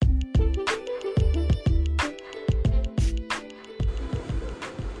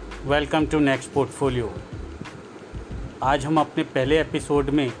Welcome to next portfolio. आज हम अपने पहले एपिसोड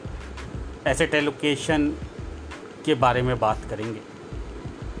में एसेट एलोकेशन के बारे में बात करेंगे।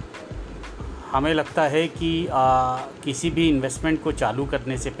 हमें लगता है कि किसी भी इन्वेस्टमेंट को चालू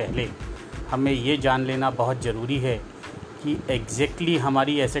करने से पहले हमें ये जान लेना बहुत ज़रूरी है कि एग्जैक्टली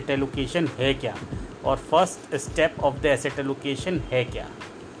हमारी एसेट एलोकेशन है क्या और first step of the asset allocation है क्या।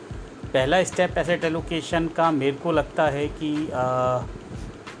 पहला स्टेप एसेट एलोकेशन का मेरे को लगता है कि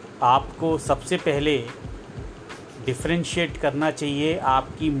आपको सबसे पहले डिफरेंशिएट करना चाहिए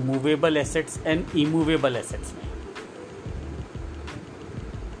आपकी movable assets and immovable assets में।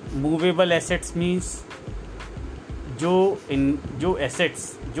 मूवेबल एसेट्स मींस जो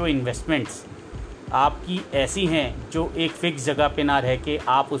एसेट्स जो इन्वेस्टमेंट्स आपकी ऐसी हैं जो एक फ़िक्स जगह पे ना रह के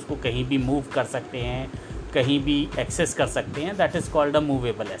आप उसको कहीं भी मूव कर सकते हैं, कहीं भी एक्सेस कर सकते हैं, that is called a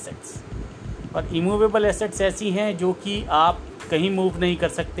movable assets. और इमूवेबल एसेट्स ऐसी हैं जो कि आप कहीं मूव नहीं कर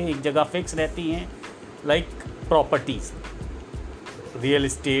सकते, एक जगह फिक्स रहती हैं, लाइक प्रॉपर्टीज़। रियल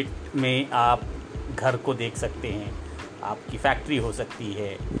एस्टेट में आप घर को देख सकते हैं, आपकी फैक्ट्री हो सकती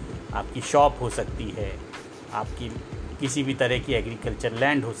है, आपकी शॉप हो सकती है, आपकी किसी भी तरह की एग्रीकल्चर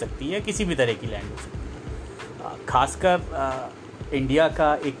लैंड हो सकती है, किसी भी तरह की लैंड हो सकती है। खासकर इंडिया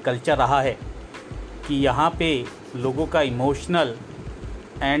का एक कल्चर रहा है कि यहाँ पे लोगों का इमोशनल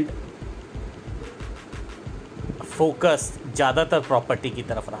एंड फोकस ज़्यादातर प्रॉपर्टी की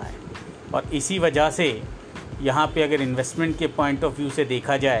तरफ रहा है और इसी वजह से यहाँ पे अगर इन्वेस्टमेंट के पॉइंट ऑफ व्यू से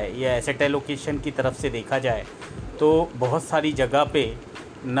देखा जाए या एसेट एलोकेशन की तरफ से देखा जाए तो बहुत सारी जगह पे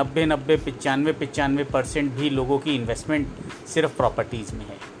 95% भी लोगों की इन्वेस्टमेंट सिर्फ प्रॉपर्टीज़ में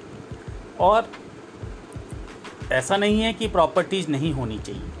है। और ऐसा नहीं है कि प्रॉपर्टीज़ नहीं होनी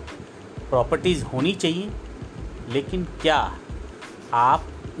चाहिए, प्रॉपर्टीज़ होनी चाहिए, लेकिन क्या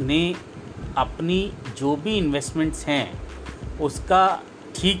आपने अपनी जो भी इन्वेस्टमेंट्स हैं उसका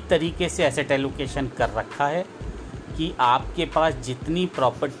ठीक तरीके से एसेट एलोकेशन कर रखा है कि आपके पास जितनी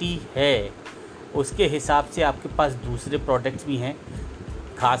प्रॉपर्टी है उसके हिसाब से आपके पास दूसरे प्रोडक्ट्स भी हैं।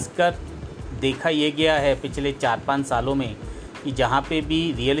 खासकर देखा ये गया है पिछले 4-5 सालों में कि जहाँ पे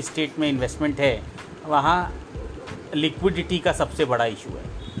भी रियल एस्टेट में इन्वेस्टमेंट है वहाँ लिक्विडिटी का सबसे बड़ा इशू है।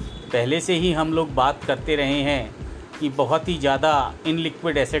 पहले से ही हम लोग बात करते रहे हैं कि बहुत ही ज़्यादा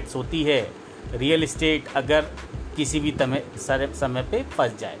इनलिक्विड एसेट्स होती है रियल एस्टेट अगर किसी भी समय पे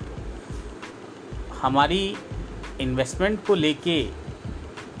फंस जाए। तो हमारी इन्वेस्टमेंट को लेके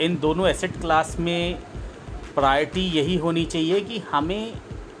इन दोनों एसेट क्लास में प्रायोरिटी यही होनी चाहिए कि हमें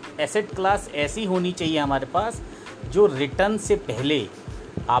एसेट क्लास ऐसी होनी चाहिए हमारे पास जो रिटर्न से पहले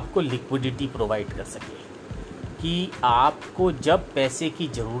आपको लिक्विडिटी प्रोवाइड कर सके कि आपको जब पैसे की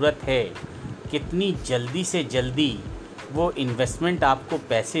ज़रूरत है कितनी जल्दी से जल्दी वो इन्वेस्टमेंट आपको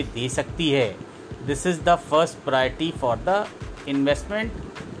पैसे दे सकती है। This is the first priority for the investment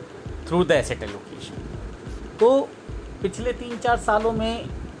through the asset allocation. तो पिछले 3-4 सालों में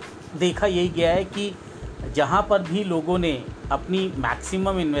देखा यही गया है कि जहाँ पर भी लोगों ने अपनी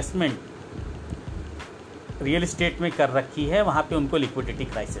मैक्सिमम इन्वेस्टमेंट रियल एस्टेट में कर रखी है वहाँ पे उनको लिक्विडिटी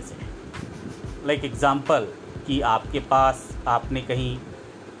क्राइसिस है। लाइक एग्ज़ाम्पल कि आपके पास आपने कहीं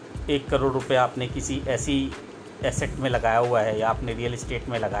 1 करोड़ रुपए आपने किसी ऐसी एसेट में लगाया हुआ है या आपने रियल एस्टेट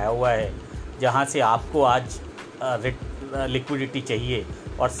में लगाया हुआ है जहाँ से आपको आज लिक्विडिटी चाहिए,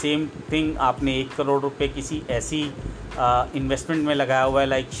 और सेम थिंग आपने 1 करोड़ रुपए किसी ऐसी इन्वेस्टमेंट में लगाया हुआ है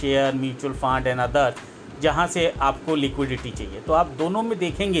like share, mutual fund and other, जहाँ से आपको लिक्विडिटी चाहिए। तो आप दोनों में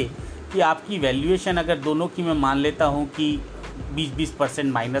देखेंगे कि आपकी वैल्यूएशन अगर दोनों की मैं मान लेता हूँ कि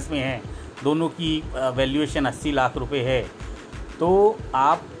 20% माइनस में है, दोनों की वैल्यूएशन 80 लाख रुपए है, तो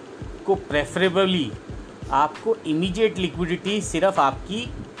आपको प्रेफरेबली आपको इमीडिएट लिक्विडिटी सिर्फ आपकी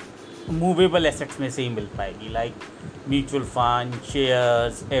मूवेबल एसेट्स में से ही मिल पाएगी, like mutual fund,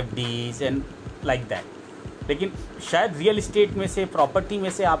 shares, FDs and like that. लेकिन शायद रियल एस्टेट में से, प्रॉपर्टी में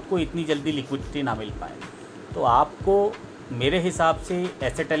से आपको इतनी जल्दी लिक्विडिटी ना मिल पाए। तो आपको मेरे हिसाब से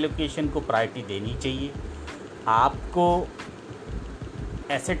एसेट एलोकेशन को प्रायोरिटी देनी चाहिए। आपको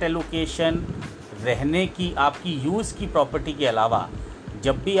एसेट एलोकेशन रहने की, आपकी यूज़ की प्रॉपर्टी के अलावा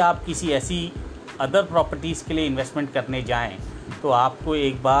जब भी आप किसी ऐसी अदर प्रॉपर्टीज़ के लिए इन्वेस्टमेंट करने जाएं तो आपको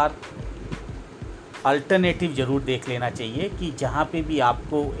एक बार अल्टरनेटिव ज़रूर देख लेना चाहिए कि जहाँ पे भी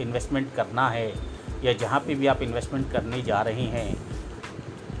आपको इन्वेस्टमेंट करना है या जहाँ पे भी आप इन्वेस्टमेंट करने जा रहे हैं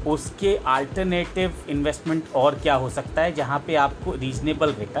उसके अल्टरनेटिव इन्वेस्टमेंट और क्या हो सकता है जहाँ पे आपको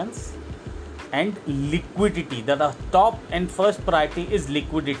reasonable returns and liquidity, the top and first priority is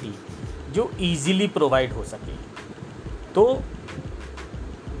liquidity जो ईज़िली प्रोवाइड हो सके। तो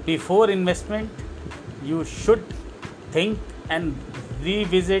before investment you should think and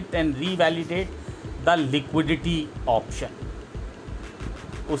revisit and revalidate the liquidity option.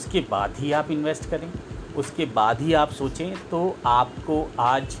 उसके बाद ही आप इन्वेस्ट करें, उसके बाद ही आप सोचें। तो आपको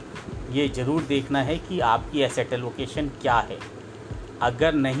आज ये ज़रूर देखना है कि आपकी एसेट एलोकेशन क्या है।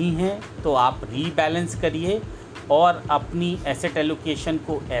 अगर नहीं है तो आप रीबैलेंस करिए और अपनी एसेट एलोकेशन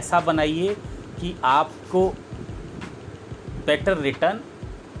को ऐसा बनाइए कि आपको better return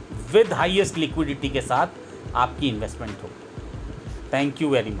with highest liquidity के साथ आपकी इन्वेस्टमेंट हो। Thank you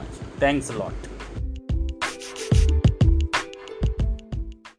very much. Thanks a lot.